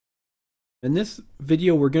In this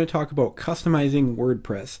video, we're going to talk about customizing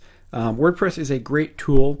WordPress. WordPress is a great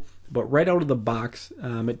tool, but right out of the box,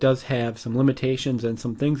 it does have some limitations and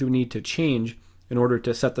some things we need to change in order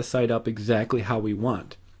to set the site up exactly how we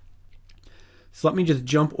want. So let me just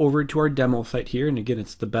jump over to our demo site here, and again,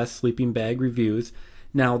 it's the best sleeping bag reviews.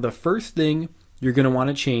 Now, the first thing you're going to want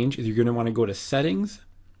to change is you're going to want to go to Settings,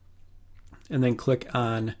 and then click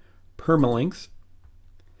on Permalinks,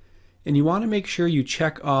 and you want to make sure you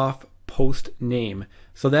check off post name.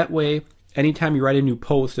 So that way, anytime you write a new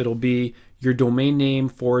post, it'll be your domain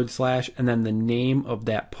name / and then the name of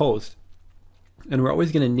that post. And we're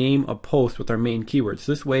always going to name a post with our main keyword.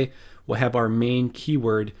 So this way, we'll have our main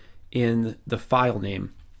keyword in the file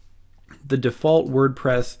name. The default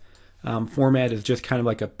WordPress format is just kind of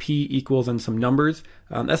like a P equals and some numbers.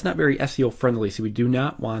 That's not very SEO friendly, so we do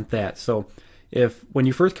not want that. So if when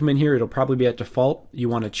you first come in here, it'll probably be at default. You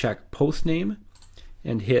want to check post name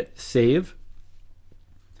and hit save.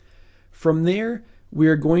 From there,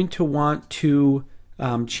 we're going to want to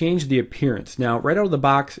change the appearance. Now, right out of the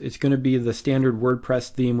box, it's going to be the standard WordPress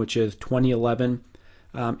theme, which is 2011.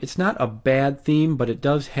 It's not a bad theme, but it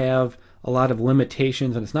does have a lot of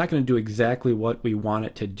limitations, and it's not going to do exactly what we want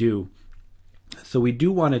it to do. So we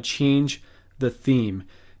do want to change the theme.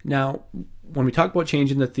 Now, when we talk about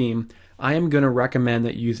changing the theme, I am going to recommend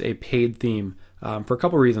that you use a paid theme for a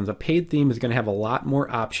couple reasons. A paid theme is going to have a lot more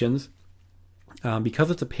options.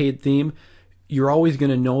 Because it's a paid theme, you're always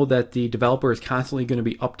going to know that the developer is constantly going to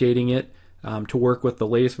be updating it to work with the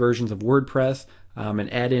latest versions of WordPress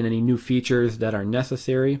and add in any new features that are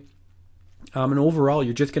necessary. And overall,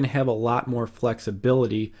 you're just going to have a lot more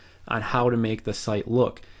flexibility on how to make the site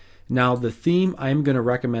look. Now, the theme I'm going to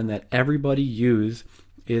recommend that everybody use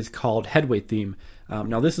is called Headway Theme.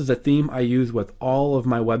 Now, this is a theme I use with all of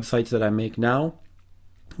my websites that I make now.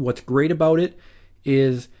 What's great about it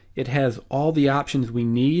is it has all the options we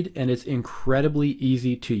need, and it's incredibly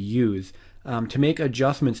easy to use. To make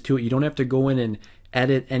adjustments to it, you don't have to go in and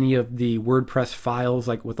edit any of the WordPress files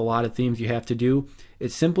like with a lot of themes you have to do.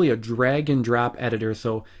 It's simply a drag and drop editor,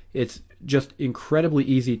 so it's just incredibly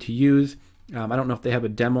easy to use. I don't know if they have a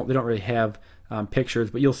demo. They don't really have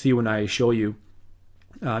pictures, but you'll see when I show you.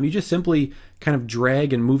 You just simply kind of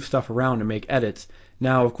drag and move stuff around to make edits.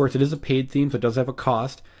 Now, of course, it is a paid theme, so it does have a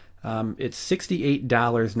cost. It's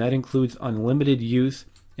 $68, and that includes unlimited use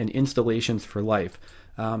and installations for life.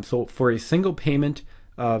 So for a single payment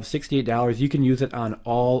of $68, you can use it on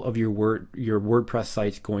all of your WordPress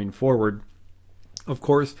sites going forward. Of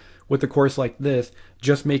course, with a course like this,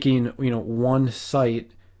 just making one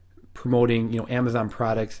site promoting Amazon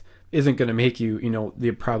products isn't going to make you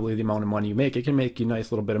probably the amount of money you make. It can make you a nice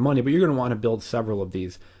little bit of money, but you're going to want to build several of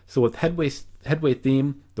these. So with Headway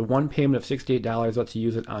Theme, the one payment of $68 lets you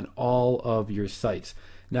use it on all of your sites.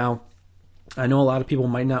 Now, I know a lot of people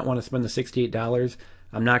might not want to spend the $68.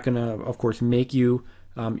 I'm not going to, of course, make you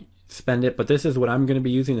spend it, but this is what I'm going to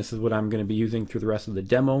be using. This is what I'm going to be using through the rest of the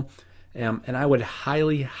demo. And I would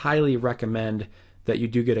highly, highly recommend that you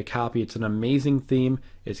do get a copy. It's an amazing theme.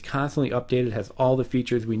 It's constantly updated, has all the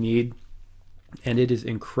features we need, and it is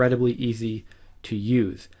incredibly easy to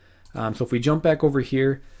use. So if we jump back over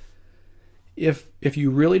here, if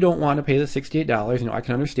you really don't want to pay the $68, I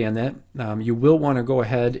can understand that. You will want to go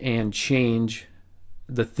ahead and change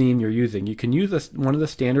the theme you're using. You can use one of the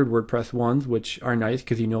standard WordPress ones, which are nice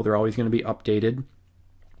because they're always going to be updated.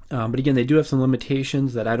 But again, they do have some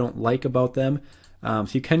limitations that I don't like about them. So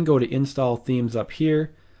you can go to install themes up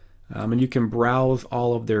here, and you can browse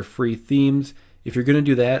all of their free themes. If you're going to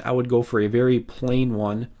do that, I would go for a very plain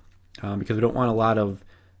one because we don't want a lot of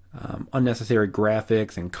unnecessary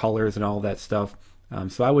graphics and colors and all that stuff.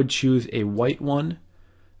 So I would choose a white one.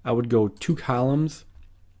 I would go 2 columns.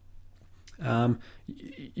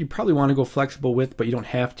 You probably want to go flexible width, but you don't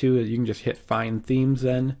have to. You can just hit Find Themes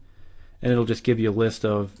then, and it'll just give you a list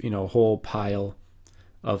of a whole pile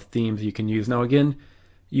of themes you can use. Now again,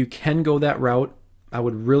 you can go that route. I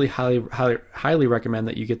would really highly recommend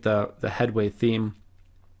that you get the Headway theme.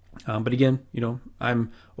 But again,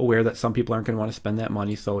 I'm aware that some people aren't going to want to spend that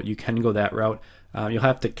money, so you can go that route. You'll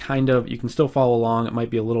have to you can still follow along. It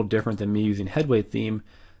might be a little different than me using Headway theme,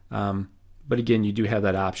 but again, you do have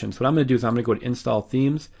that option. So what I'm going to do is I'm going to go to Install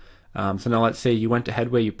Themes. So now let's say you went to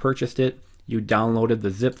Headway, you purchased it, you downloaded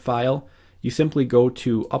the zip file. You simply go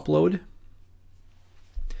to Upload.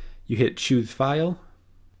 You hit Choose File,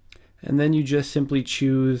 and then you just simply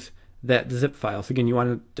choose that zip file. So again, you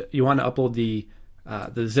want to upload the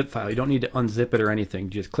zip file. You don't need to unzip it or anything.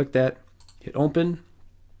 Just click that, hit Open.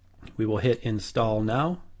 We will hit Install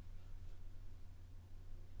Now,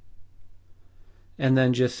 and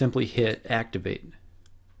then just simply hit Activate.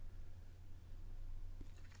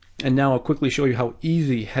 And now I'll quickly show you how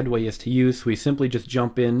easy Headway is to use. So we simply just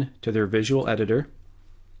jump in to their visual editor.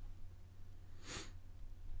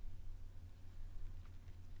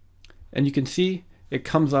 And you can see it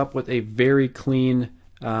comes up with a very clean,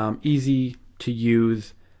 easy to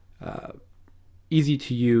use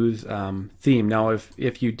theme. Now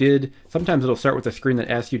if you did, sometimes it'll start with a screen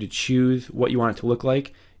that asks you to choose what you want it to look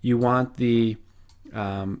like. You want the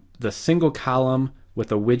single column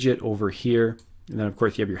with a widget over here, and then of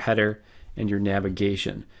course you have your header and your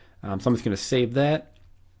navigation. So I'm just going to save that,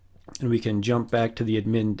 and we can jump back to the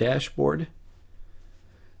admin dashboard.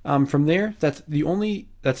 From there, that's the only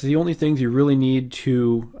things you really need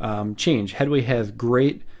to change. Headway has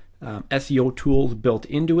great SEO tools built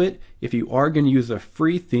into it. If you are going to use a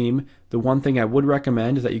free theme, the one thing I would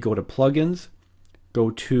recommend is that you go to Plugins, go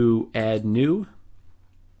to Add New,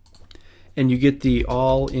 and you get the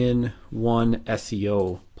all-in-one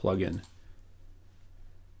SEO plugin.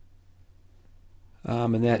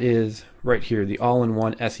 And that is right here, the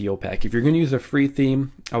all-in-one SEO pack. If you're going to use a free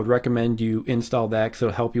theme, I would recommend you install that because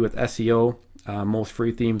it'll help you with SEO. Most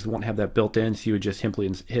free themes won't have that built in, so you would just simply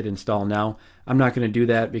hit install now. I'm not going to do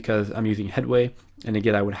that because I'm using Headway, and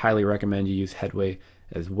again, I would highly recommend you use Headway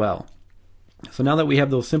as well. So now that we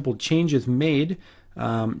have those simple changes made,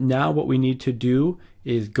 now what we need to do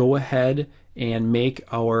is go ahead and make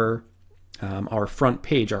our front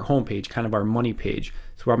page, our home page, kind of our money page.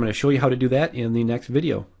 So I'm going to show you how to do that in the next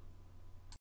video.